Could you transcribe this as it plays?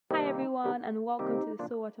everyone, and welcome to the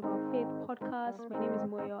So What About Faith podcast. My name is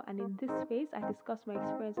Moyo, and in this space, I discuss my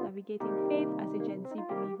experience navigating faith as a Gen Z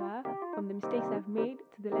believer, from the mistakes I've made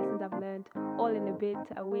to the lessons I've learned, all in a bit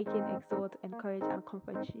to awaken, exhort, encourage, and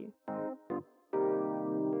comfort you.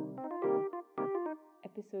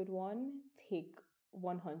 Episode 1, Take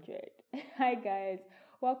 100. Hi, guys.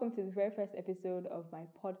 Welcome to the very first episode of my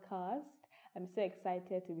podcast. I'm so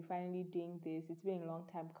excited to be finally doing this. It's been a long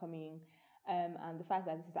time coming. And the fact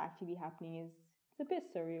that this is actually happening it's a bit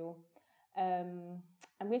surreal.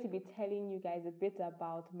 I'm going to be telling you guys a bit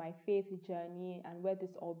about my faith journey and where this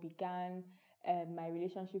all began, my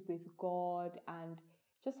relationship with God, and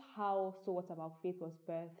just how So What About Faith was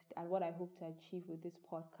birthed and what I hope to achieve with this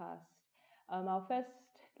podcast. I'll first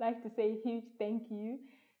like to say a huge thank you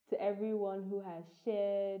to everyone who has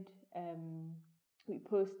shared,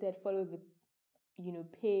 reposted, followed the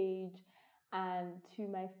page, and to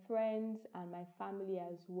my friends and my family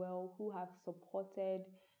as well who have supported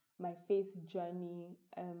my faith journey,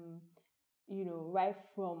 right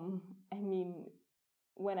from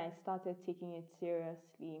when I started taking it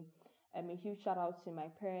seriously. A huge shout out to my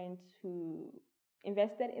parents who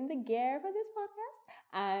invested in the gear for this podcast,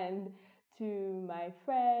 and to my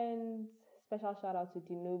friends. Special shout out to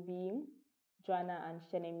Dinobi, Joanna, and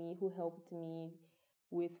Shenemi who helped me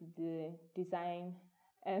with the design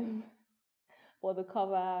for the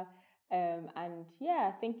cover. And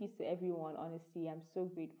yeah, thank you to everyone. Honestly, I'm so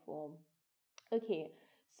grateful. Okay,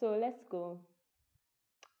 so let's go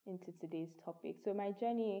into today's topic. So my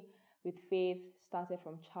journey with faith started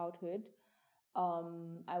from childhood.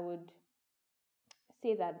 I would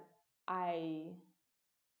say that I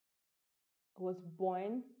was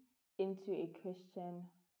born into a Christian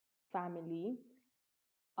family.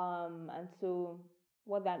 And so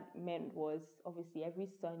what that meant was obviously every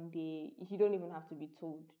Sunday, you don't even have to be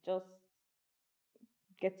told, just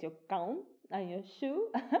get your gown and your shoe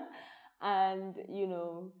and,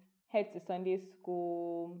 head to Sunday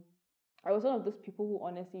school. I was one of those people who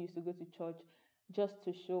honestly used to go to church just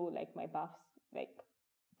to show like my buffs. Like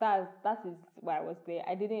that is why I was there.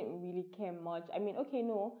 I didn't really care much. I mean, okay,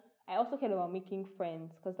 no, I also cared about making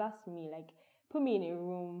friends because that's me. Like, put me in a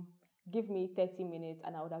room, give me 30 minutes,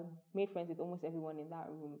 and I would have made friends with almost everyone in that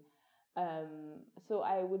room. So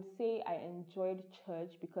I would say I enjoyed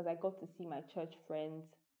church because I got to see my church friends.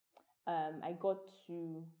 I got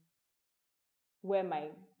to wear my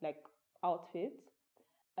outfit,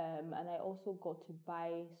 and I also got to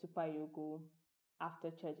buy Super Yogo after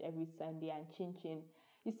church every Sunday and chin chin.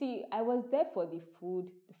 You see, I was there for the food,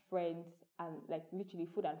 the friends, and literally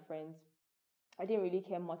food and friends. I didn't really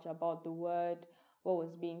care much about the word, what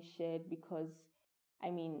was being shared, because I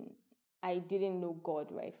didn't know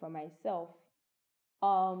God right for myself.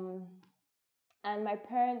 And my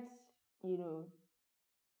parents,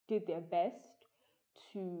 did their best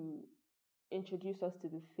to introduce us to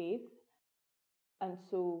the faith. And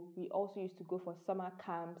so we also used to go for summer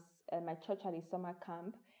camps. My church had a summer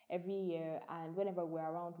camp every year, and whenever we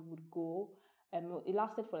were around, we would go. It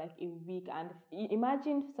lasted for like a week, and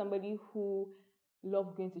imagine somebody who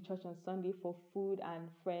loved going to church on Sunday for food and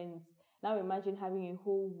friends. Now imagine having a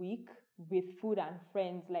whole week with food and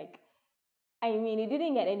friends. It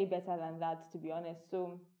didn't get any better than that, to be honest.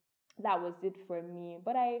 So that was it for me.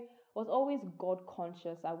 But I was always God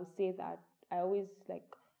conscious. I would say that I always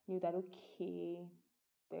knew that, okay,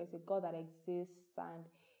 there's a God that exists and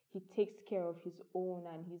he takes care of his own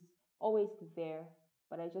and he's always there,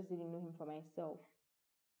 but I just didn't know him for myself.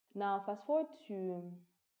 Now fast forward to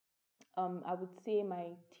I would say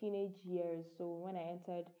my teenage years. So when I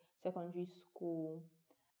entered secondary school,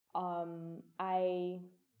 I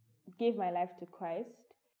gave my life to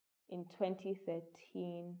Christ in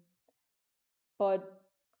 2013. But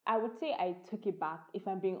I would say I took it back, if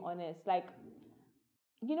I'm being honest.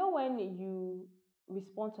 When you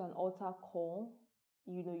respond to an altar call,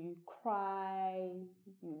 you cry,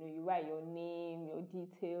 you write your name, your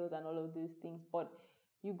details, and all of those things. But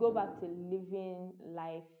you go back to living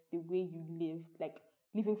life the way you lived, like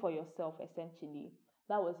living for yourself, essentially.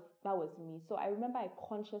 That was me. So I remember I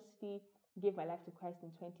consciously gave my life to Christ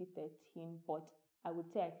in 2013, but I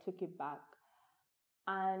would say I took it back.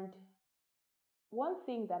 And one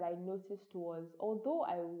thing that I noticed was, although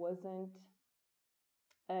I wasn't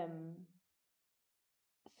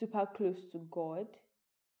super close to God,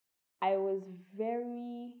 I was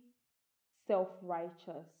very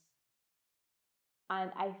self-righteous.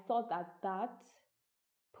 And I thought that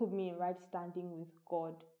put me in right standing with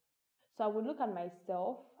God. So I would look at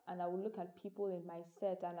myself and I would look at people in my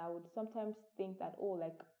set and I would sometimes think that,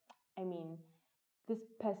 this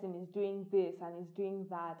person is doing this and is doing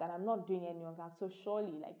that, and I'm not doing any of that. So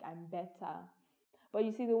surely, like, I'm better. But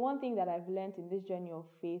you see, the one thing that I've learned in this journey of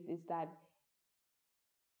faith is that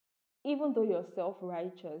even though you're self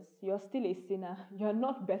righteous, you're still a sinner. You're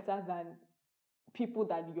not better than people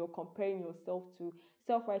that you're comparing yourself to.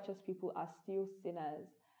 Self righteous people are still sinners.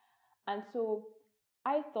 And so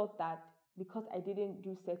I thought that because I didn't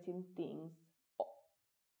do certain things,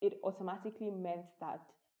 it automatically meant that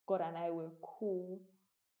God and I were cool.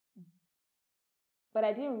 But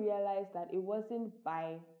I didn't realize that it wasn't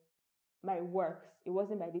by my works, it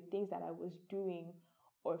wasn't by the things that I was doing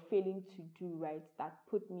or failing to do, right, that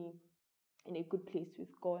put me in a good place with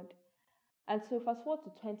God. And so fast forward to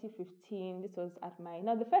 2015, this was at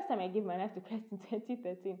now the first time I gave my life to Christ in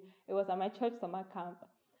 2013, it was at my church summer camp.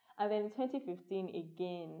 And then in 2015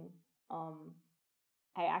 again,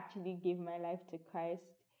 I actually gave my life to Christ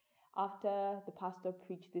after the pastor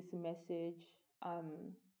preached this message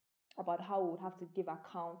about how we would have to give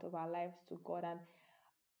account of our lives to God. And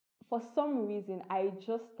for some reason, I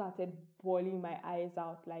just started bawling my eyes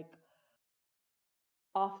out, like,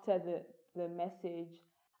 after the message.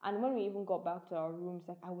 And when we even got back to our rooms,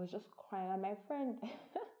 like, I was just crying. And my friend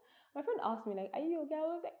my friend asked me, like, are you okay? I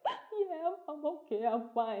was like, yeah, I'm okay, I'm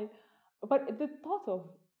fine. But the thought of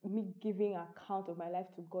me giving account of my life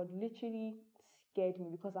to God literally scared me,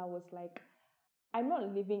 because I was like, I'm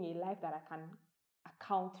not living a life that I can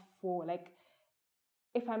account for. Like,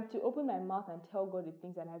 if I'm to open my mouth and tell God the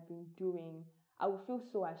things that I've been doing, I would feel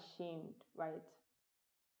so ashamed, right?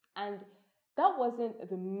 And that wasn't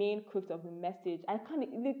the main crux of the message.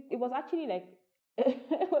 It was actually like,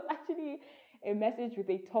 it was actually a message with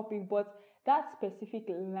a topic, but that specific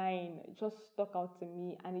line just stuck out to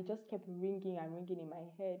me, and it just kept ringing and ringing in my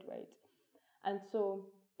head, right? And so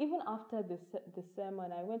even after the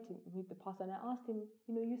sermon, I went to meet the pastor and I asked him,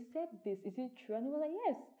 you said this, is it true? And he was like,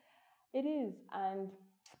 yes, it is. And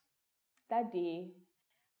that day,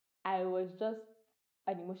 I was just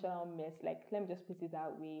an emotional mess. Like, let me just put it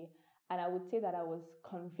that way. And I would say that I was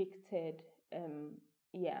convicted.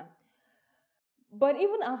 Yeah. But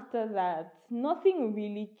even after that, nothing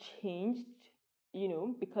really changed,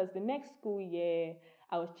 because the next school year,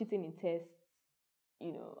 I was cheating in tests,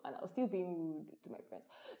 and I was still being rude to my friends.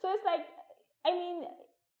 So it's like, I mean,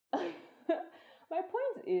 my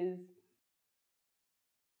point is,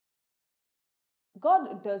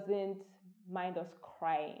 God doesn't mind us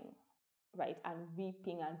crying, right, and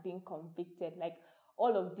weeping and being convicted. Like,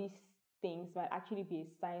 all of these things might actually be a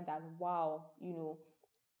sign that, wow,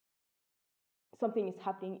 something is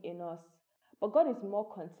happening in us. But God is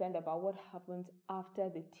more concerned about what happens after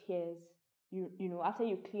the tears. After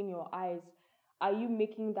you clean your eyes, are you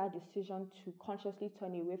making that decision to consciously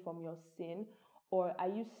turn away from your sin, or are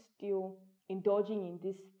you still indulging in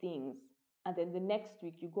these things, and then the next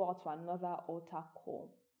week you go out to another altar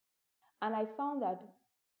call? And I found that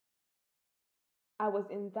I was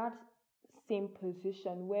in that same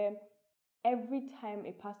position where every time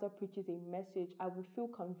a pastor preaches a message, I would feel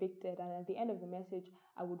convicted. And at the end of the message,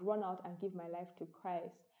 I would run out and give my life to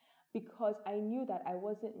Christ, because I knew that I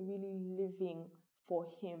wasn't really living for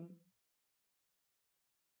Him.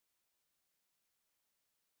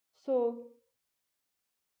 So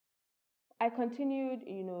I continued,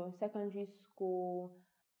 secondary school.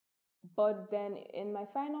 But then in my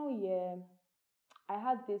final year, I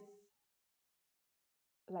had this,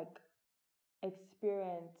 like,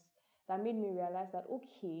 experience that made me realize that,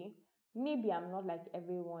 okay, maybe I'm not like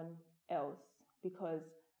everyone else, because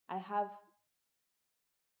I have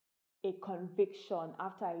a conviction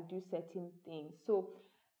after I do certain things. So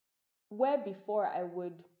where before I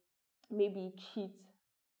would maybe cheat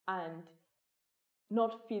and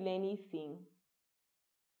not feel anything,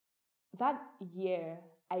 that year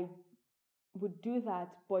I would do that,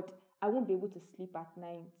 but I won't be able to sleep at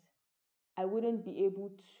night. I wouldn't be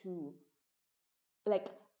able to, like,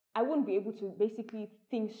 I wouldn't be able to basically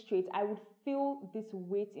think straight. I would feel this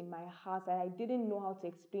weight in my heart that I didn't know how to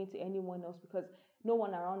explain to anyone else, because no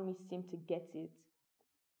one around me seemed to get it.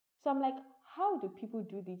 So I'm like, how do people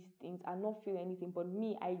do these things and not feel anything? But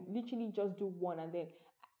me, I literally just do one, and then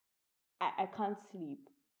I can't sleep.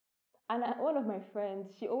 And one of my friends,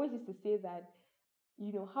 she always used to say that,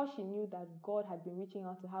 how she knew that God had been reaching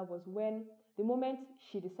out to her was when the moment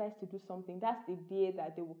she decides to do something, that's the day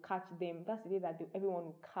that they will catch them. That's the day that everyone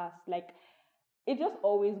will cast. Like, it just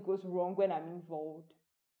always goes wrong when I'm involved.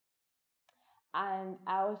 And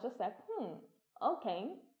I was just like, okay,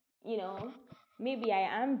 maybe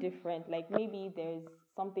I am different. Like, maybe there's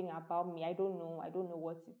something about me. I don't know. I don't know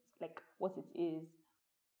what it is.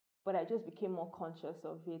 but I just became more conscious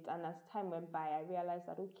of it. And as time went by, I realized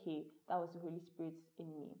that, okay, that was the Holy Spirit in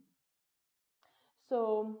me.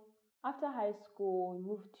 So after high school, we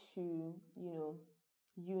moved to,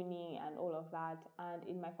 uni and all of that. And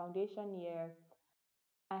in my foundation year,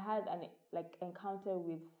 I had an encounter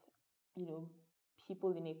with, you know,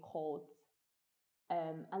 people in a cult.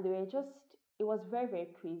 And they were just, it was very, very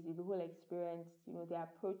crazy, the whole experience.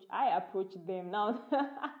 I approached them now.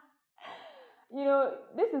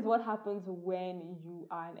 This is what happens when you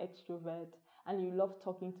are an extrovert and you love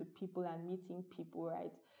talking to people and meeting people,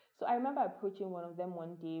 right? So I remember approaching one of them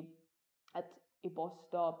one day at a bus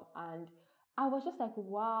stop, and I was just like,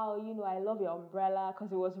 wow, I love your umbrella,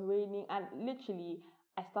 because it was raining. And literally,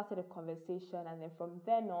 I started a conversation, and then from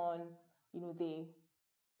then on, they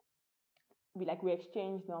we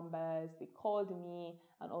exchanged numbers, they called me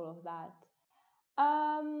and all of that.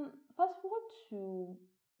 Fast forward to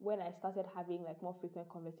when I started having like more frequent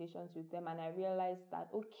conversations with them, and I realized that,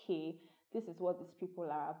 okay, this is what these people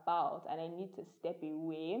are about, and I need to step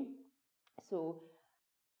away. So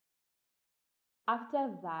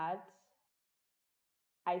after that,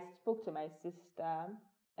 I spoke to my sister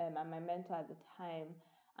and my mentor at the time,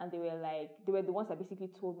 and they were the ones that basically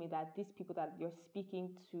told me that these people that you're speaking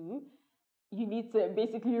to, you need to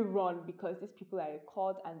basically run, because these people are a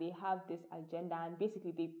cult and they have this agenda. And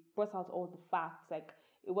basically they brought out all the facts. Like,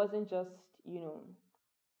 it wasn't just,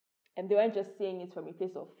 and they weren't just saying it from a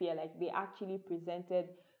place of fear. Like, they actually presented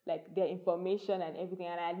like their information and everything,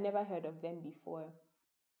 and I had never heard of them before.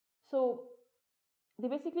 So they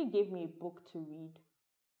basically gave me a book to read.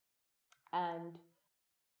 And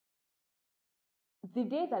the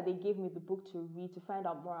day that they gave me the book to read to find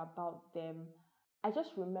out more about them, I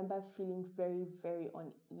just remember feeling very, very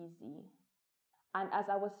uneasy. And as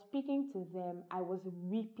I was speaking to them, I was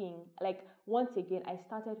weeping. Like, once again, I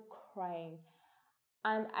started crying.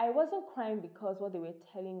 And I wasn't crying because what they were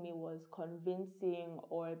telling me was convincing,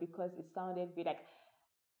 or because it sounded good. Like,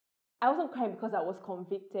 I wasn't crying because I was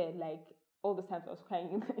convicted, like all the times I was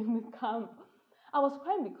crying in the camp. I was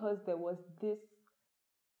crying because there was this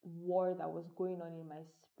war that was going on in my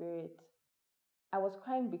spirit. I was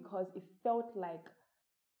crying because it felt like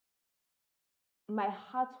my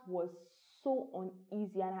heart was so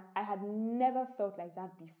uneasy, and I had never felt like that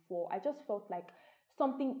before. I just felt like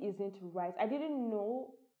something isn't right. I didn't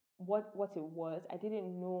know what it was. I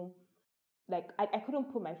didn't know, like, I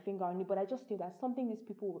couldn't put my finger on it, but I just knew that something these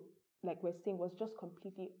people were saying was just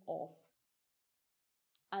completely off.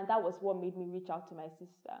 And that was what made me reach out to my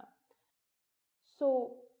sister.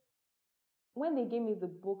 So when they gave me the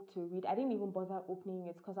book to read, I didn't even bother opening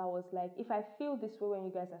it, because I was like, if I feel this way when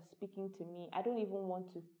you guys are speaking to me, I don't even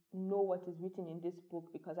want to know what is written in this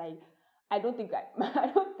book, because I don't think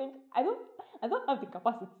I don't have the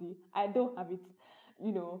capacity. I don't have it.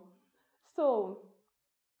 So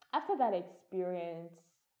after that experience,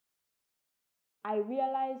 I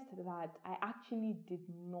realized that I actually did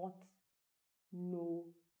not know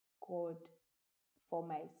God for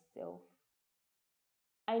myself.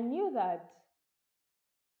 I knew that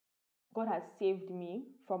God had saved me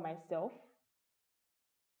from myself.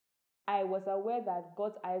 I was aware that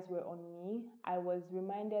God's eyes were on me. I was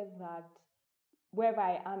reminded that wherever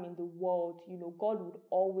I am in the world, God would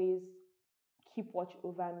always keep watch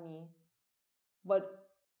over me. But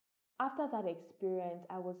after that experience,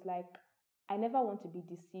 I was like, I never want to be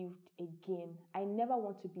deceived again. I never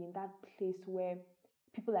want to be in that place where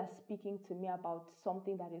people are speaking to me about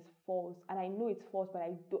something that is false, and I know it's false, but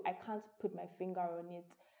I can't put my finger on it.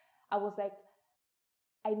 I was like,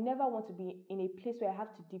 I never want to be in a place where I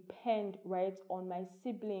have to depend, right, on my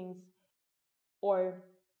siblings or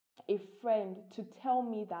a friend to tell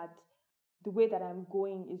me that the way that I'm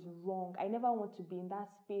going is wrong. I never want to be in that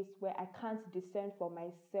space where I can't discern for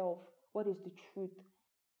myself what is the truth.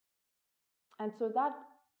 And so that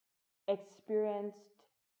experience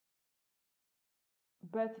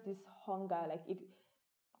birthed this hunger, like it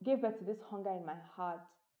gave birth to this hunger in my heart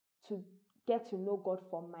to get to know God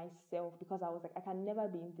for myself, because I was like, I can never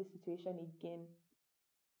be in this situation again.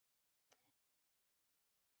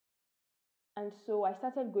 And so I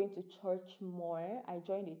started going to church more. I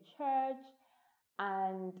joined a church,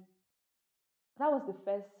 and that was the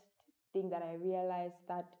first thing that I realized,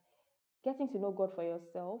 that getting to know God for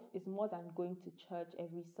yourself is more than going to church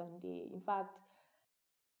every Sunday. In fact,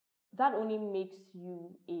 that only makes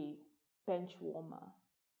you a bench warmer.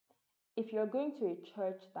 If you're going to a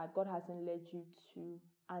church that God hasn't led you to,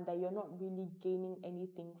 and that you're not really gaining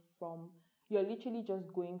anything from, you're literally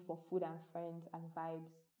just going for food and friends and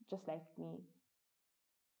vibes, just like me.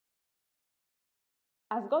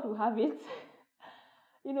 As God will have it,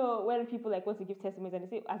 when people like want to give testimonies and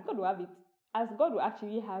they say, as God will have it, as God will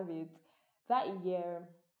actually have it, that year,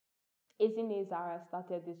 Ezine Zara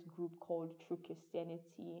started this group called True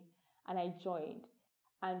Christianity, and I joined.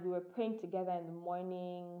 And we were praying together in the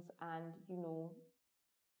mornings and,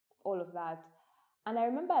 all of that. And I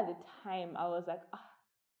remember at the time, I was like,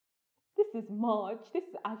 this is much. This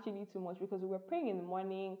is actually too much because we were praying in the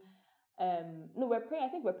morning. No, we're praying. I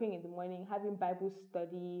think we're praying in the morning, having Bible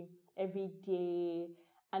study every day,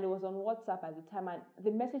 and it was on WhatsApp at the time, and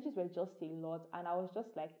the messages were just a lot, and I was just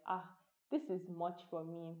like, this is much for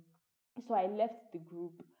me. So I left the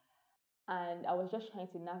group, and I was just trying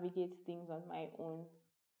to navigate things on my own.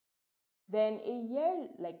 Then a year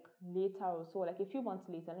later or so, like a few months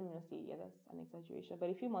later, let me not say a year, that's an exaggeration, but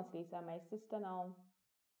a few months later, my sister now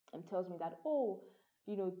tells me that,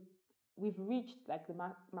 we've reached like the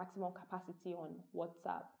maximum capacity on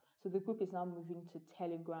WhatsApp. So the group is now moving to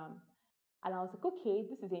Telegram. And I was like, okay,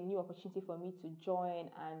 this is a new opportunity for me to join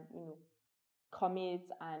and, commit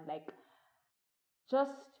and like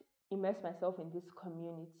just immerse myself in this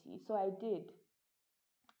community. So I did.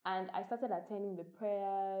 And I started attending the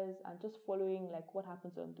prayers and just following like what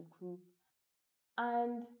happens on the group.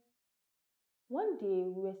 And one day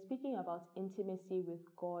we were speaking about intimacy with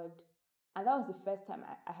God. And that was the first time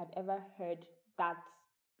I had ever heard that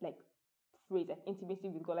like phrase, like intimacy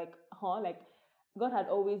with God. Like God had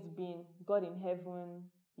always been God in heaven,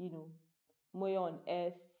 Moyo on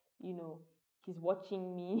earth, He's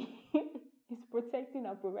watching me, He's protecting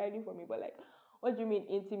and providing for me. But like, what do you mean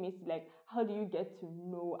intimacy? Like, how do you get to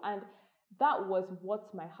know? And that was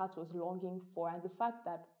what my heart was longing for. And the fact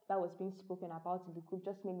that that was being spoken about in the group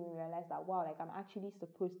just made me realize that, wow, like I'm actually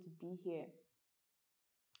supposed to be here.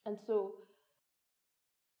 And so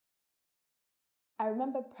I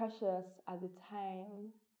remember Precious at the time,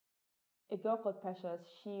 a girl called Precious,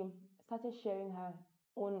 she started sharing her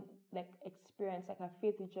own like experience, like her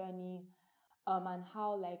faith journey, and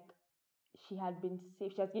how like she had been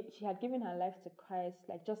saved. She had given her life to Christ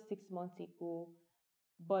like just 6 months ago,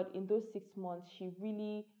 but in those 6 months, she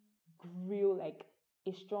really grew like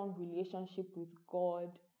a strong relationship with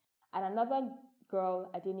God. And another girl,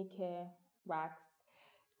 Adenike Rax,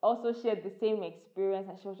 also shared the same experience,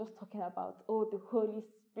 and she was just talking about the Holy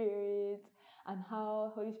Spirit and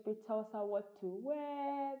how Holy Spirit tells her what to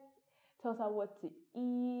wear, tells her what to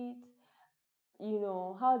eat,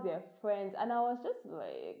 how they're friends. And I was just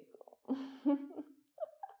like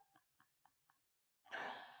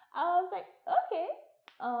I was like, okay,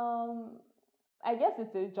 I guess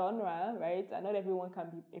it's a genre, right? And not everyone can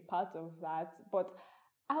be a part of that. But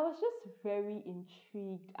I was just very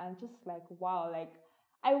intrigued and just like, wow, like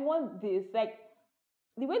I want this. Like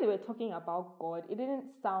the way they were talking about God, it didn't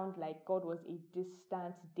sound like God was a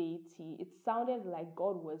distant deity. It sounded like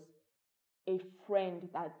God was a friend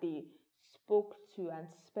that they spoke to and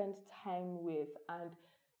spent time with and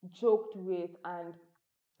joked with and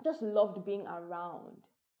just loved being around.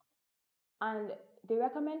 And they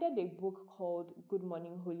recommended a book called Good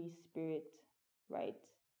Morning Holy Spirit, right?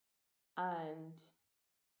 And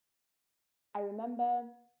I remember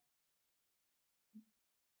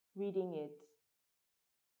reading it,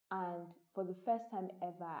 and for the first time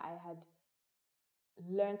ever, I had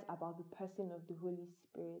learned about the person of the Holy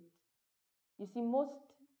Spirit. You see, most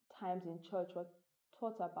times in church, we're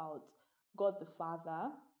taught about God the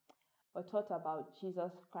Father, we're taught about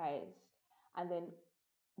Jesus Christ, and then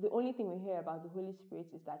the only thing we hear about the Holy Spirit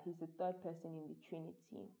is that He's the third person in the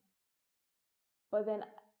Trinity. But then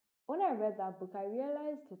when I read that book, I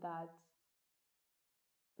realized that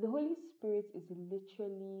the Holy Spirit is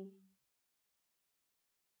literally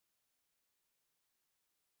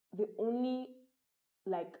the only,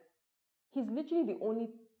 like, He's literally the only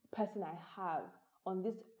person I have on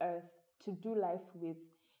this earth to do life with.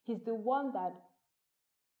 He's the one that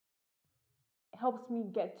helps me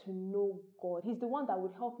get to know God. He's the one that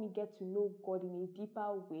would help me get to know God in a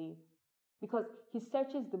deeper way, because He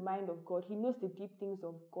searches the mind of God. He knows the deep things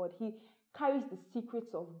of God. He carries the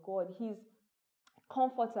secrets of God. He's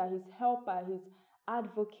comforter, His helper, His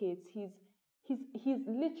advocate. He's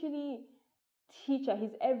literally teacher.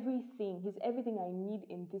 He's everything I need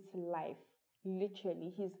in this life.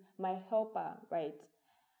 Literally, He's my helper, right?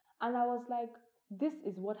 And I was like, this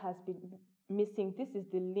is what has been missing. This is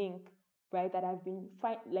the link, right, that I've been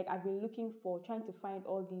I've been looking for, trying to find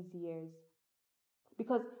all these years.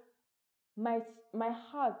 Because my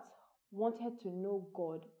heart wanted to know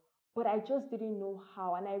God, but I just didn't know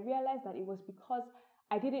how. And I realized that it was because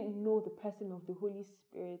I didn't know the person of the Holy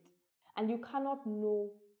Spirit. And you cannot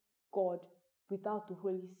know God without the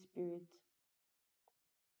Holy Spirit.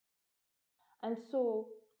 And so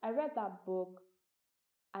I read that book,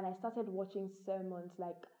 and I started watching sermons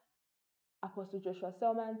like Apostle Joshua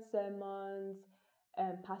Selman's sermons,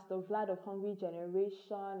 Pastor Vlad of Hungry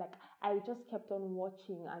Generation. Like, I just kept on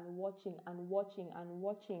watching and watching and watching and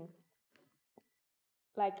watching.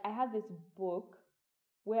 Like, I had this book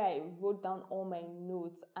where I wrote down all my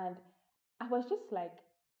notes, and I was just like,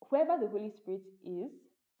 whoever the Holy Spirit is,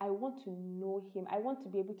 I want to know him. I want to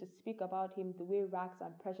be able to speak about him the way Rags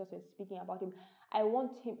and Precious were speaking about him. I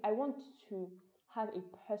want to have a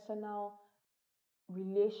personal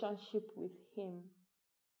relationship with him.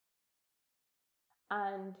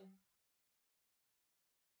 And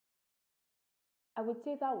I would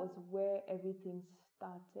say that was where everything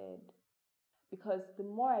started. Because the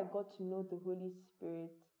more I got to know the Holy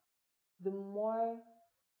Spirit, the more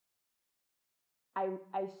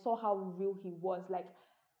I saw how real he was. Like,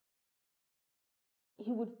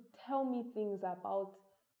 he would tell me things about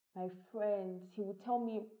my friends. He would tell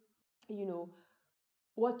me, you know,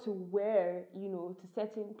 what to wear, to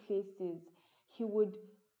certain places. He would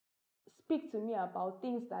speak to me about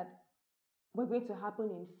things that were going to happen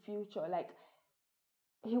in future. Like,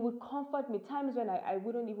 he would comfort me times when I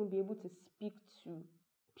wouldn't even be able to speak to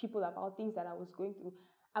people about things that I was going through.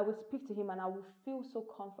 I would speak to him and I would feel so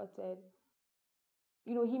comforted.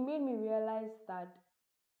 He made me realize that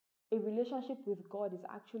a relationship with God is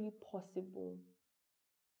actually possible.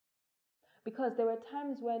 Because there were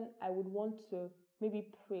times when I would want to maybe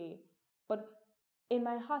pray, but in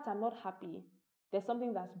my heart, I'm not happy. There's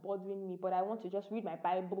something that's bothering me, but I want to just read my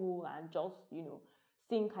Bible and just,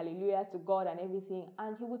 sing hallelujah to God and everything.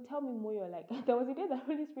 And he would tell me more, like, there was a day the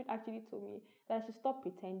Holy Spirit actually told me that I should stop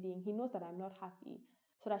pretending. He knows that I'm not happy.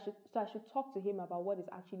 So I should talk to him about what is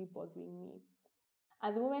actually bothering me.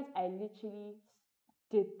 And the moment I literally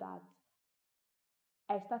did that,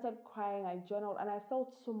 I started crying, I journaled, and I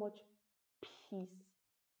felt so much peace.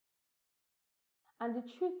 And the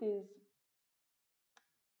truth is,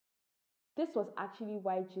 this was actually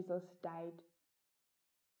why Jesus died.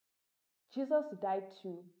 Jesus died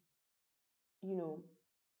to,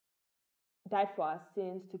 died for our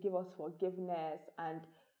sins, to give us forgiveness, and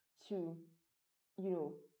to,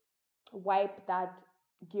 wipe that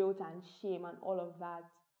guilt and shame and all of that.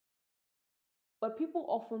 But people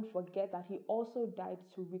often forget that he also died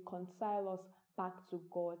to reconcile us back to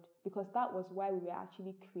God, because that was why we were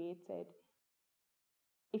actually created.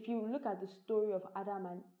 If you look at the story of Adam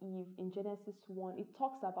and Eve in Genesis 1, it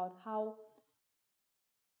talks about how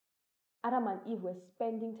Adam and Eve were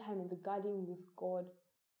spending time in the garden with God.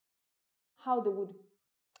 How they would,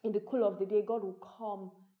 in the cool of the day, God would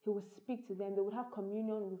come, he would speak to them, they would have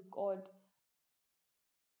communion with God.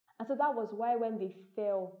 And so that was why when they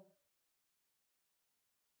fell,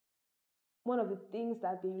 one of the things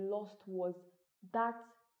that they lost was that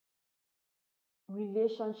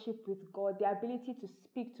relationship with God, the ability to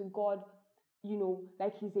speak to God,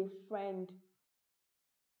 like he's a friend.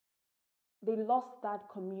 They lost that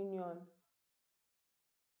communion.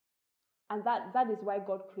 And that is why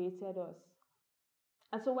God created us.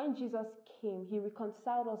 And so when Jesus came, he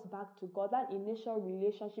reconciled us back to God. That initial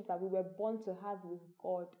relationship that we were born to have with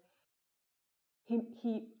God,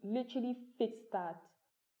 he literally fixed that.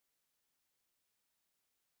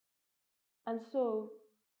 And so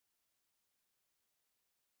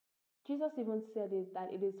Jesus even said it, that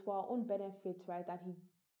it is for our own benefit, right, that he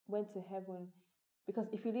went to heaven. Because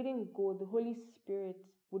if he didn't go, the Holy Spirit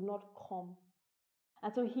would not come.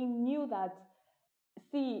 And so he knew that,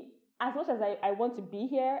 see, as much as I want to be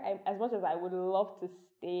here, as much as I would love to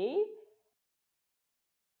stay,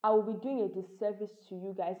 I will be doing a disservice to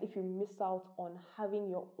you guys if you miss out on having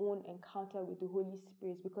your own encounter with the Holy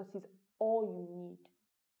Spirit, because he's all you need.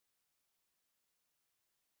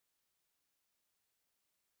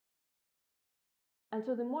 And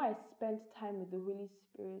so the more I spent time with the Holy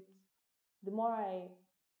Spirit, the more I,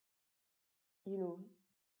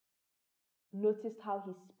 noticed how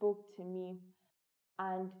he spoke to me,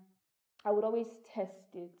 and I would always test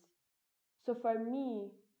it. So for me,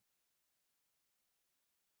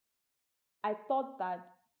 I thought that,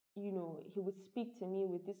 he would speak to me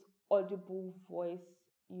with this audible voice,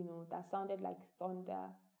 that sounded like thunder.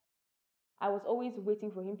 I was always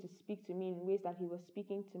waiting for him to speak to me in ways that he was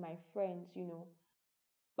speaking to my friends,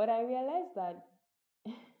 But I realized that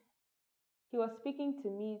he was speaking to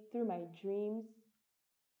me through my dreams.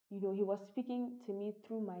 He was speaking to me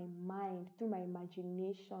through my mind, through my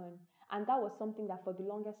imagination. And that was something that for the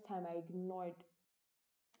longest time I ignored.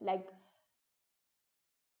 Like,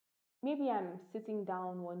 maybe I'm sitting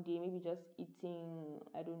down one day, maybe just eating,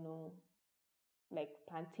 I don't know, like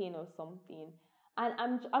plantain or something.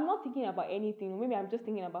 And I'm not thinking about anything. Maybe I'm just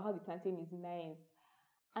thinking about how the plantain is nice.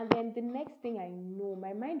 And then the next thing I know,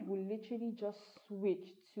 my mind will literally just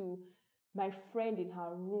switch to my friend in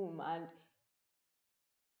her room, and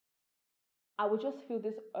I would just feel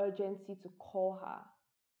this urgency to call her.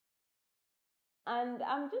 And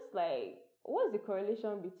I'm just like, what's the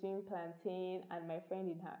correlation between plantain and my friend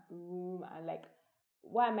in her room? And like,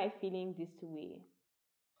 why am I feeling this way?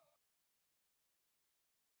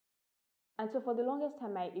 And so for the longest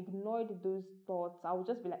time, I ignored those thoughts. I would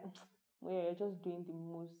just be like, well, you're just doing the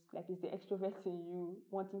most. Like, it's the extrovert in you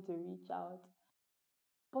wanting to reach out.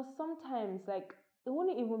 But sometimes, like, it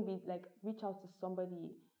wouldn't even be like reach out to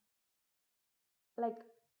somebody. Like,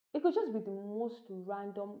 it could just be the most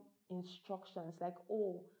random instructions, like,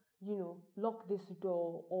 oh, lock this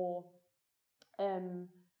door, or um,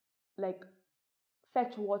 like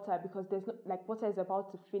fetch water because there's no, like, water is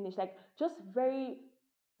about to finish, like just very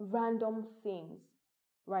random things,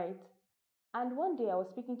 right? And one day I was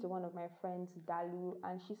speaking to one of my friends, Dalu,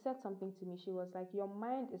 and she said something to me. She was like, your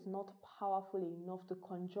mind is not powerful enough to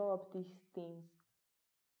conjure up these things.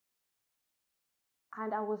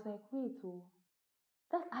 And I was like, wait, oh,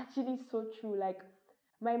 that's actually so true. Like,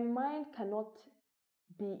 my mind cannot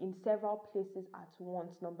be in several places at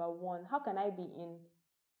once. Number one, how can I be in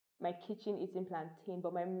my kitchen eating plantain,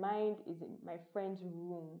 but my mind is in my friend's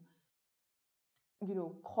room,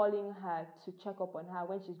 calling her to check up on her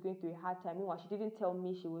when she's going through a hard time? Meanwhile, she didn't tell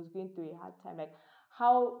me she was going through a hard time. Like,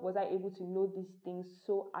 how was I able to know these things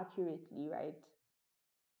so accurately, right?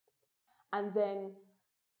 And then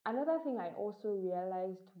another thing I also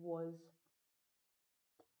realized was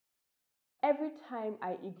every time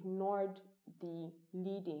I ignored the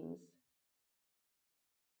leadings,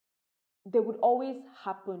 they would always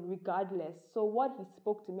happen regardless. So what he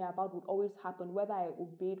spoke to me about would always happen whether I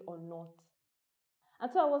obeyed or not. And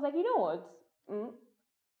so I was like, you know what?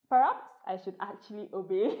 Perhaps I should actually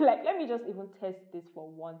obey. Like, let me just even test this for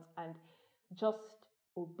once and just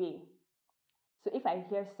obey. So if I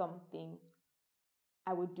hear something,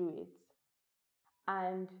 I would do it.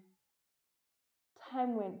 And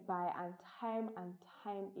time went by, and time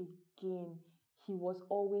again, he was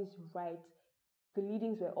always right. The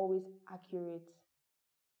leadings were always accurate.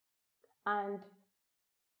 And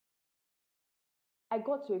I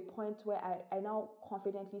got to a point where I now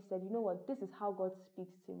confidently said, you know what, this is how God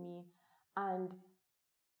speaks to me. And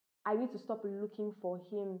I need to stop looking for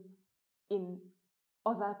him in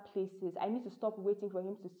other places. I need to stop waiting for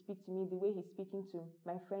him to speak to me the way he's speaking to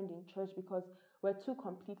my friend in church, because we're two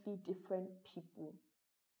completely different people.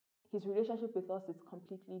 His relationship with us is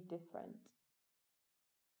completely different.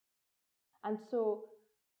 And so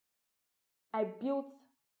I built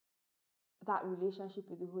that relationship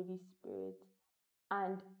with the Holy Spirit,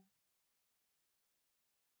 and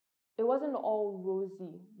it wasn't all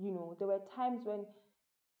rosy. There were times when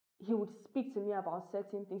he would speak to me about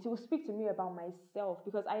certain things. He would speak to me about myself,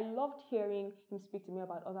 because I loved hearing him speak to me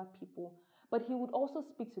about other people. But he would also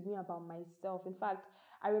speak to me about myself. In fact,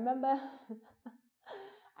 I remember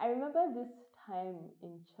I remember this time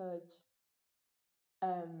in church.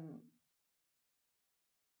 Um,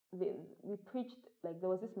 we preached, like, there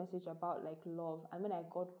was this message about like love, and when I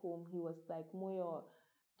got home, he was like, Moyo,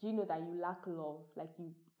 do you know that you lack love? Like,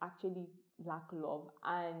 you actually lack love.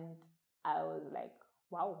 And I was like,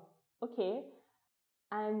 wow, okay.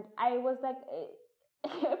 And I was like,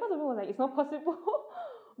 part of me was like, it's not possible.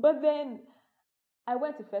 But then I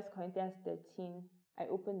went to First Corinthians 13. I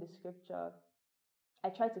opened the scripture. I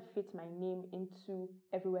tried to fit my name into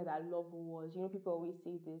everywhere that love was. People always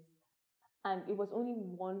say this. And it was only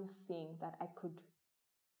one thing that I could,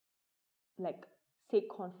 like, say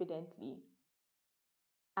confidently.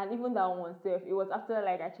 And even that one self, it was after,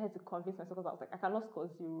 like, I tried to convince myself, because I was like, I cannot score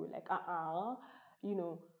zero. Like, you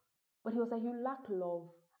know. But he was like, you lack love.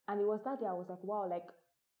 And it was that day I was like, wow, like,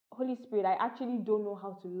 Holy Spirit, I actually don't know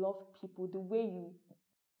how to love people the way you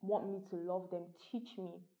want me to love them. Teach me.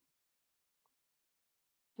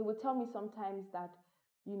 He would tell me sometimes that,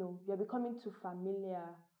 you're becoming too familiar.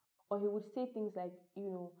 Or he would say things like,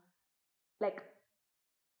 like,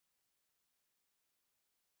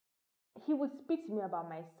 he would speak to me about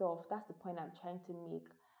myself. That's the point I'm trying to make.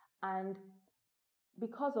 And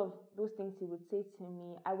because of those things he would say to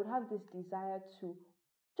me, I would have this desire to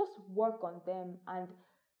just work on them and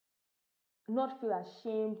not feel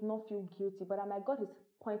ashamed, not feel guilty. But my God is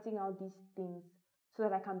pointing out these things so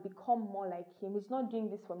that I can become more like him. He's not doing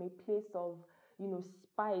this from a place of,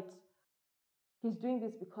 spite. He's doing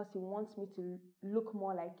this because he wants me to look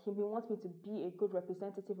more like him. He wants me to be a good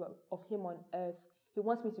representative of him on earth. He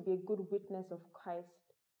wants me to be a good witness of Christ.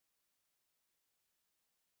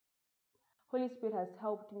 Holy Spirit has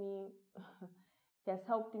helped me. He has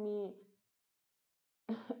helped me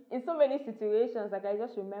in so many situations, like I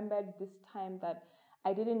just remembered this time that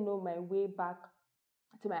I didn't know my way back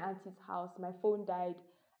to my auntie's house. My phone died,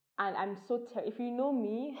 and I'm so if you know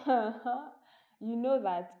me, you know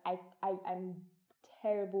that I'm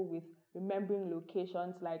terrible with remembering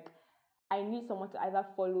locations. Like I need someone to either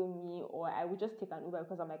follow me or I would just take an Uber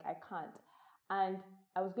because I'm like I can't. And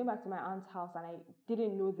I was going back to my aunt's house and I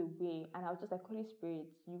didn't know the way, and I was just like, Holy Spirit,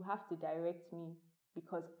 you have to direct me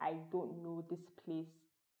because I don't know this place.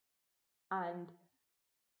 And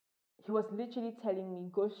he was literally telling me,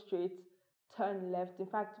 go straight, turn left. In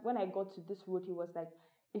fact, when I got to this road, he was like,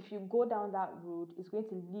 if you go down that road, it's going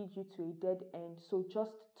to lead you to a dead end. So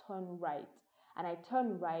just turn right. And I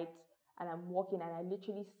turn right and I'm walking and I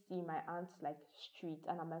literally see my aunt's like street.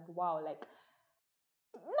 And I'm like, wow, like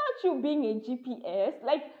not you being a GPS.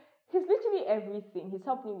 Like he's literally everything. He's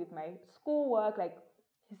helped me with my schoolwork. Like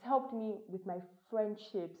he's helped me with my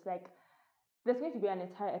friendships. Like there's going to be an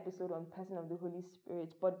entire episode on person of the Holy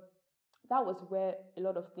Spirit, but that was where a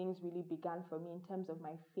lot of things really began for me in terms of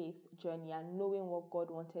my faith journey and knowing what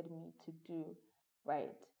God wanted me to do,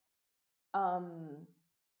 right? Um,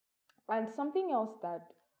 and something else that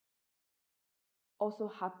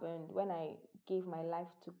also happened when I gave my life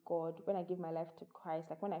to God, when I gave my life to Christ,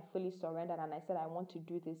 like when I fully surrendered and I said, I want to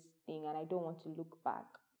do this thing and I don't want to look back,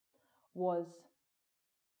 was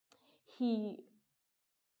He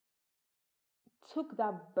took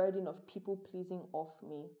that burden of people pleasing off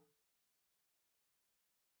me.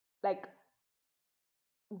 Like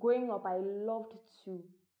growing up, I loved to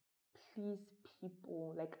please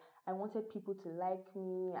people. Like I wanted people to like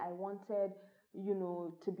me. I wanted,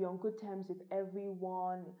 to be on good terms with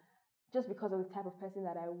everyone just because of the type of person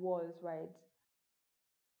that I was, right?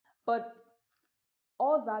 But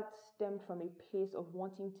all that stemmed from a place of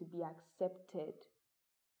wanting to be accepted.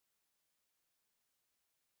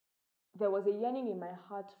 There was a yearning in my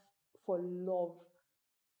heart for love,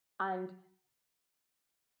 and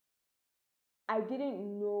I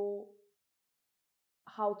didn't know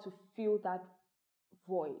how to fill that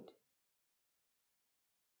void.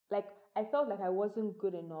 Like I felt like I wasn't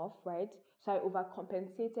good enough, right? So I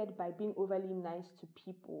overcompensated by being overly nice to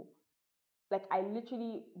people. Like I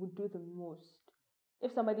literally would do the most.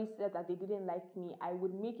 If somebody said that they didn't like me, I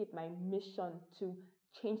would make it my mission to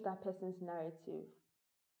change that person's narrative.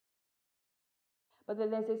 But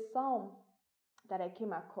then there's a psalm that I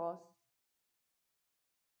came across,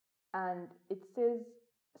 and it says,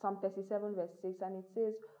 Psalm 37, verse 6, and it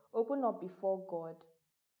says, open up before God,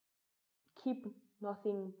 keep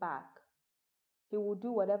nothing back. He will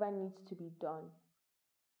do whatever needs to be done.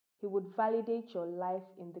 He would validate your life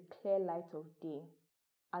in the clear light of day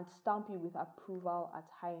and stamp you with approval at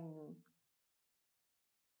high noon.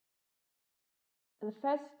 The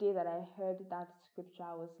first day that I heard that scripture,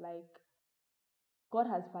 I was like, God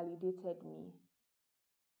has validated me.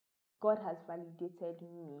 God has validated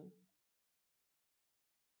me.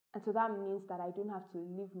 And so that means that I don't have to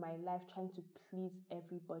live my life trying to please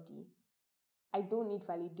everybody. I don't need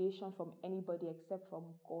validation from anybody except from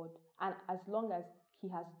God. And as long as He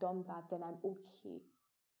has done that, then I'm okay.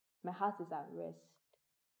 My heart is at rest.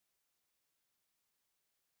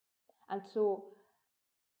 And so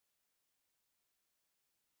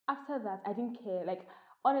after that, I didn't care. Like,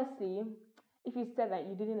 honestly, if you said that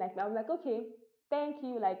you didn't like me, I was like, okay, thank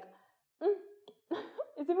you. Like,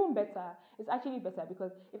 it's even better. It's actually better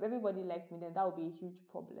because if everybody liked me, then that would be a huge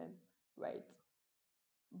problem, right?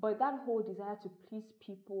 But that whole desire to please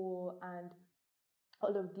people and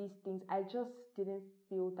all of these things, I just didn't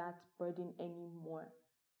feel that burden anymore.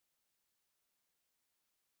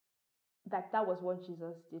 Like, that was what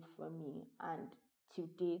Jesus did for me. And to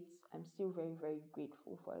date, I'm still very, very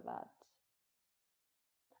grateful for that.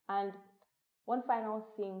 And one final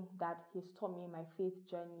thing that He's taught me in my faith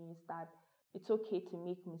journey is that it's okay to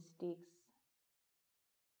make mistakes.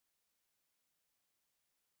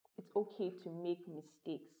 It's okay to make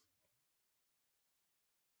mistakes.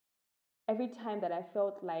 Every time that I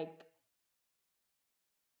felt like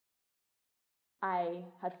I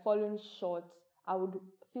had fallen short, I would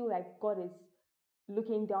feel like God is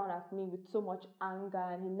looking down at me with so much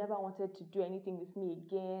anger and He never wanted to do anything with me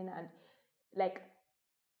again. And like,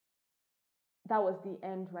 that was the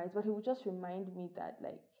end, right? But He would just remind me that,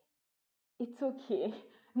 like, it's okay.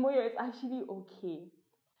 Moyo, it's actually okay.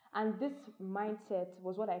 And this mindset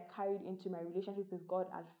was what I carried into my relationship with God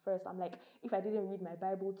at first. I'm like, if I didn't read my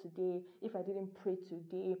Bible today, if I didn't pray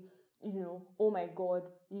today, oh my God,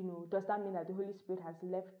 does that mean that the Holy Spirit has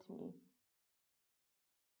left me?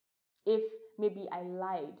 If maybe I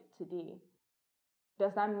lied today,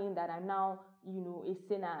 does that mean that I'm now, a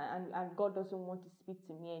sinner and God doesn't want to speak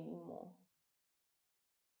to me anymore?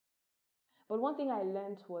 But one thing I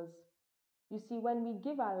learned was, you see, when we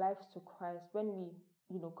give our lives to Christ, when we,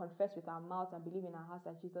 confess with our mouth and believe in our hearts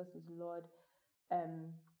that Jesus is Lord,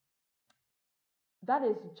 that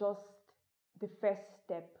is just the first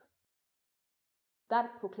step.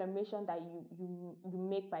 That proclamation that you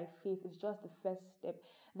make by faith is just the first step.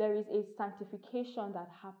 There is a sanctification that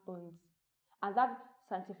happens, and that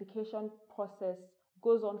sanctification process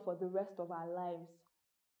goes on for the rest of our lives,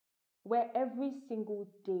 where every single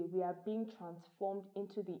day we are being transformed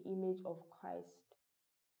into the image of Christ.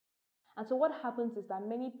 And so what happens is that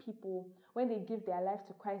many people, when they give their life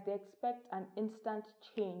to Christ, they expect an instant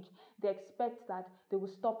change. They expect that they will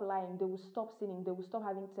stop lying, they will stop sinning, they will stop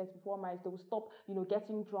having sex before marriage, they will stop,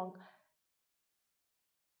 getting drunk.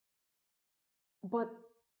 But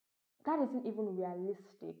that isn't even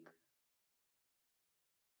realistic.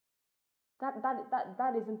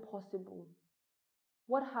 That isn't possible.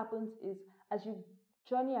 What happens is, as you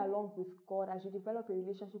journey along with God, as you develop a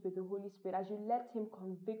relationship with the Holy Spirit, as you let Him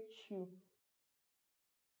convict you,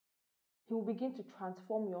 He will begin to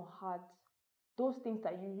transform your heart. Those things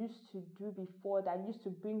that you used to do before, that used to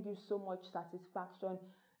bring you so much satisfaction,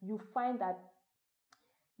 you find that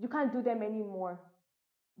you can't do them anymore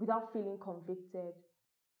without feeling convicted.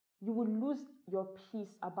 You will lose your peace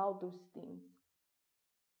about those things.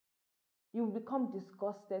 You will become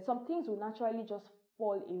disgusted. Some things will naturally just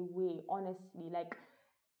fall away, honestly. Like,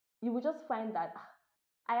 you will just find that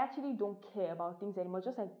I actually don't care about things anymore.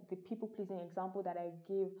 Just like the people pleasing example that I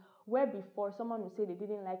gave, where before someone would say they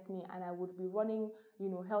didn't like me and I would be running,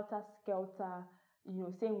 helter skelter,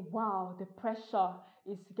 saying, wow, the pressure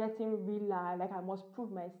is getting realer. Like, I must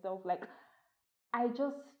prove myself. Like,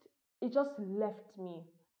 it just left me,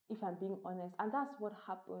 if I'm being honest. And that's what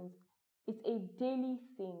happens. It's a daily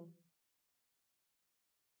thing.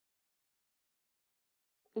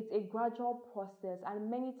 It's a gradual process, and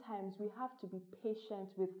many times we have to be patient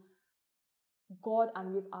with God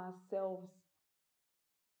and with ourselves.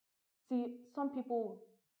 See, some people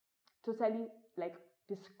totally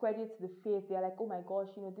discredit the faith. They're like, oh my gosh,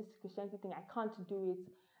 this Christianity thing, I can't do it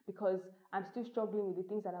because I'm still struggling with the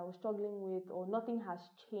things that I was struggling with, or nothing has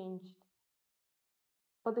changed.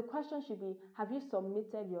 But the question should be, have you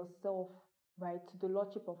submitted yourself, right, to the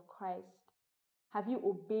Lordship of Christ? Have you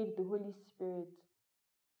obeyed the Holy Spirit?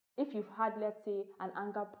 If you've had, let's say, an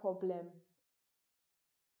anger problem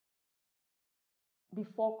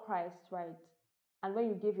before Christ, right, and when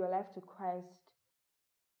you gave your life to Christ,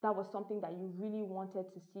 that was something that you really wanted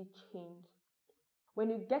to see change. When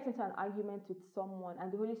you get into an argument with someone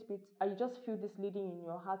and the Holy Spirit, you just feel this leading in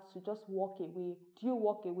your heart to just walk away, do you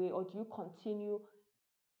walk away or do you continue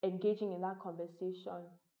engaging in that conversation?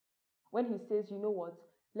 When He says, you know what,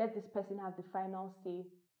 let this person have the final say,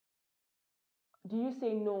 do you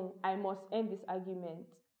say, no, I must end this argument?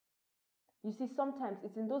 You see, sometimes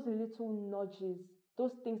it's in those little nudges,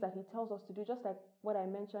 those things that He tells us to do, just like what I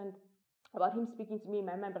mentioned about Him speaking to me in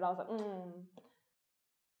my mind, but I was like,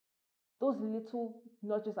 Those little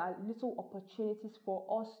nudges are little opportunities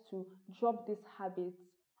for us to drop these habits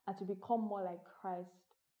and to become more like Christ.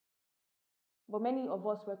 But many of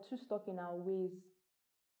us were too stuck in our ways.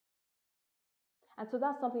 And so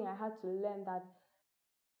that's something I had to learn, that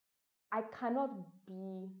I cannot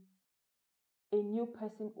be a new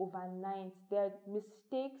person overnight. There are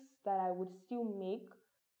mistakes that I would still make,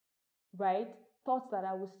 right? Thoughts that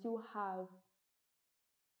I would still have,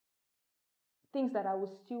 things that I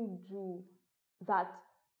would still do that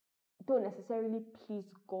don't necessarily please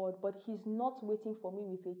God, but He's not waiting for me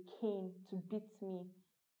with a cane to beat me.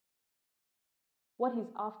 What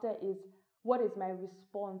He's after is, what is my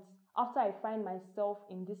response? After I find myself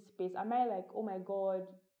in this space, am I like, oh my God,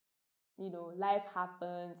 life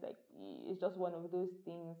happens, like it's just one of those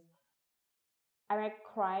things? Am I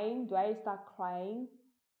crying? Do I start crying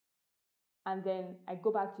and then I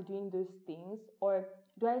go back to doing those things? Or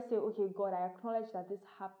do I say, okay, God, I acknowledge that this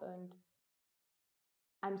happened.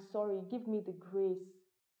 I'm sorry, give me the grace,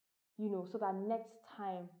 so that next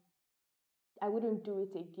time I wouldn't do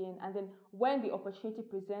it again. And then when the opportunity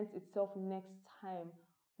presents itself next time,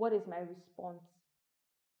 what is my response?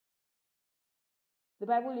 The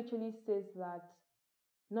Bible literally says that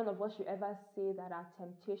none of us should ever say that our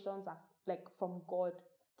temptations are like from God.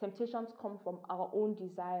 Temptations come from our own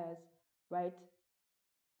desires, right?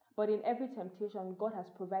 But in every temptation, God has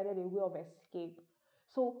provided a way of escape.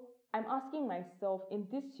 So I'm asking myself, in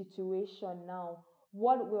this situation now,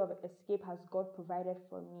 what way of escape has God provided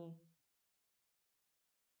for me?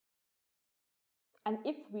 And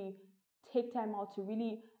if we take time out to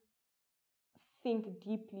really think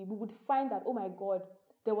deeply, we would find that, oh my God,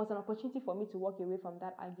 there was an opportunity for me to walk away from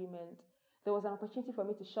that argument. There was an opportunity for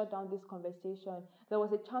me to shut down this conversation. There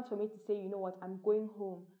was a chance for me to say, you know what, I'm going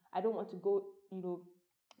home. I don't want to go,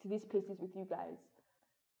 to these places with you guys.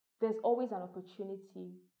 There's always an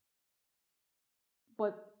opportunity.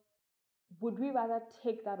 But would we rather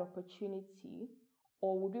take that opportunity,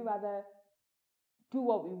 or would we rather do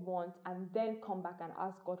what we want and then come back and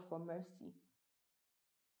ask God for mercy?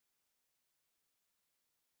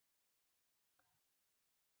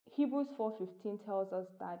 Hebrews 4:15 tells us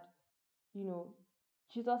that,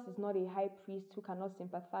 Jesus is not a high priest who cannot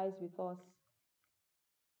sympathize with us.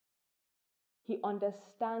 He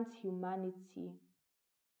understands humanity.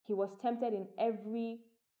 He was tempted in every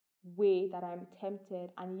way that I'm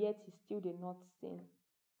tempted, and yet he still did not sin.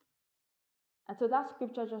 And so that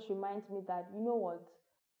scripture just reminds me that, you know what?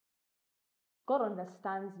 God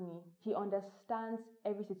understands me. He understands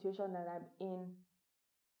every situation that I'm in.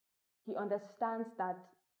 He understands that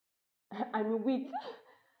I'm weak.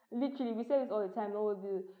 Literally, we say this all the time. Oh,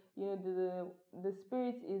 the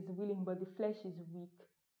spirit is willing, but the flesh is weak.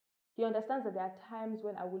 He understands that there are times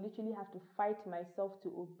when I will literally have to fight myself to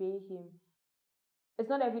obey him. It's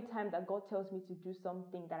not every time that God tells me to do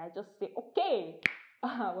something that I just say, okay,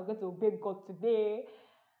 we're going to obey God today.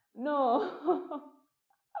 No.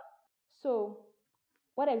 So,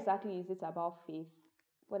 what exactly is it about faith?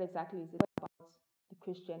 What exactly is it about the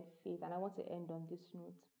Christian faith? And I want to end on this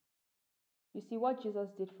note. You see, what Jesus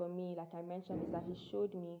did for me, like I mentioned, is that he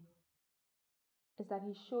showed me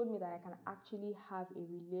that I can actually have a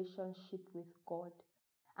relationship with God,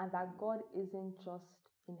 and that God isn't just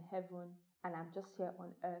in heaven and I'm just here on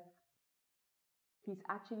earth. He's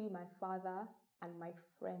actually my Father and my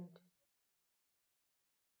friend.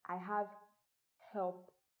 I have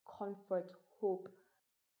help, comfort, hope,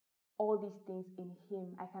 all these things in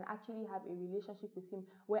him. I can actually have a relationship with him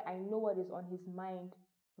where I know what is on his mind,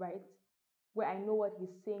 right? Where I know what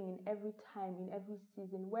he's saying in every time, in every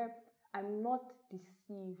season, where I'm not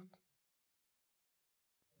deceived,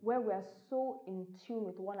 where we are so in tune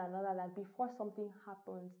with one another that before something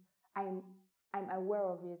happens, I'm aware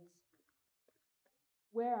of it.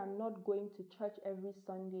 Where I'm not going to church every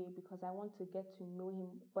Sunday because I want to get to know him,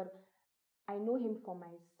 but I know him for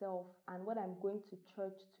myself, and what I'm going to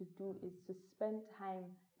church to do is to spend time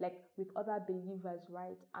like with other believers,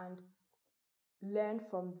 right? And learn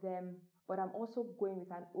from them. But I'm also going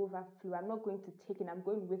with an overflow. I'm not going to take it, I'm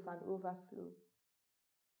going with an overflow.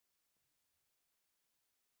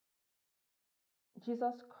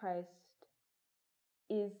 Jesus Christ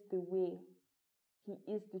is the way. He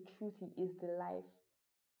is the truth. He is the life.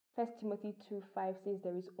 1 Timothy 2:5 says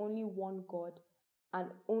there is only one God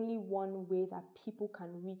and only one way that people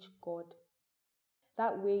can reach God.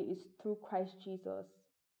 That way is through Christ Jesus,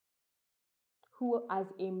 who as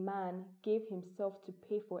a man gave himself to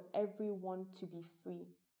pay for everyone to be free.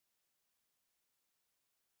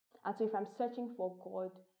 And so if I'm searching for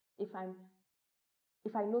God, if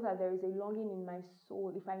I know that there is a longing in my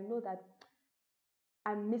soul, if I know that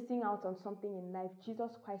I'm missing out on something in life,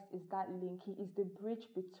 Jesus Christ is that link. He is the bridge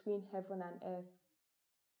between heaven and earth.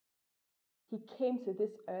 He came to this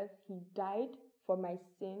earth. He died for my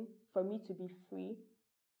sin, for me to be free,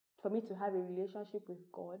 for me to have a relationship with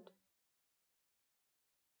God.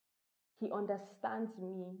 He understands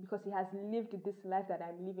me because he has lived this life that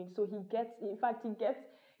I'm living. So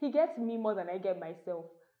he gets me more than I get myself.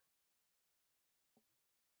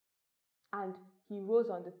 And he rose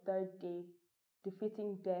on the third day,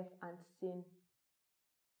 defeating death and sin.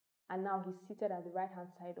 And now he's seated at the right hand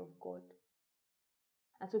side of God.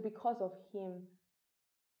 And so because of him,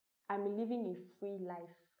 I'm living a free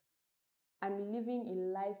life. I'm living a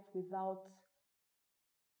life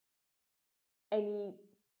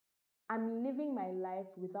I'm living my life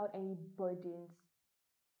without any burdens.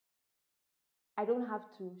 I don't have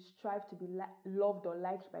to strive to be loved or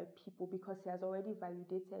liked by people because he has already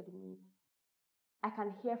validated me. I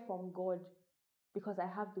can hear from God because I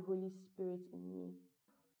have the Holy Spirit in me.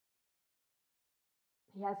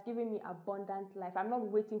 He has given me abundant life. I'm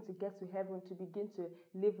not waiting to get to heaven to begin to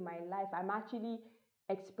live my life. I'm actually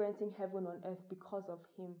experiencing heaven on earth because of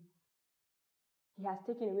him. He has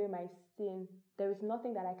taken away my sin. There is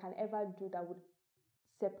nothing that I can ever do that would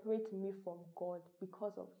separate me from God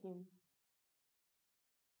because of him.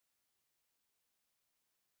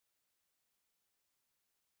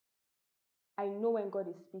 I know when God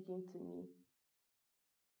is speaking to me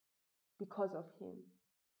because of him.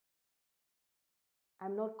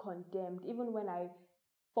 I'm not condemned. Even when I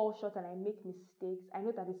fall short and I make mistakes, I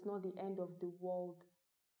know that it's not the end of the world.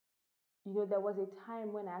 There was a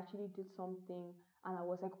time when I actually did something and I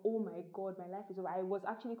was like, oh my God, my life is over. I was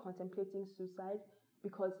actually contemplating suicide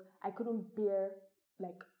because I couldn't bear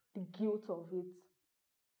the guilt of it.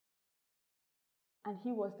 And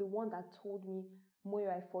he was the one that told me, Moyo,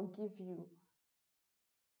 I forgive you.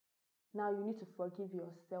 Now you need to forgive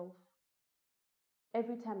yourself.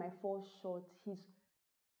 Every time I fall short, he's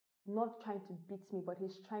not trying to beat me, but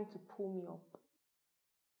he's trying to pull me up.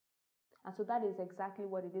 And so that is exactly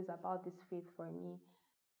what it is about this faith for me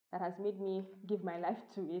that has made me give my life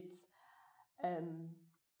to it, and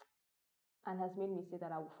has made me say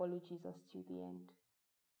that I will follow Jesus to the end.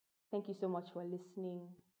 Thank you so much for listening.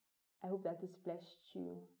 I hope that this blessed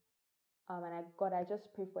you. God, I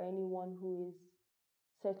just pray for anyone who is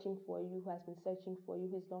searching for you, who has been searching for you,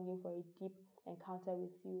 who is longing for a deep encounter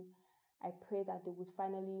with you. I pray that they would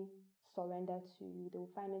finally surrender to you. They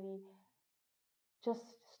will finally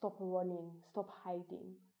just stop running, stop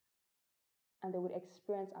hiding, and they would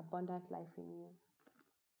experience abundant life in you.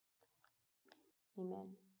 Amen.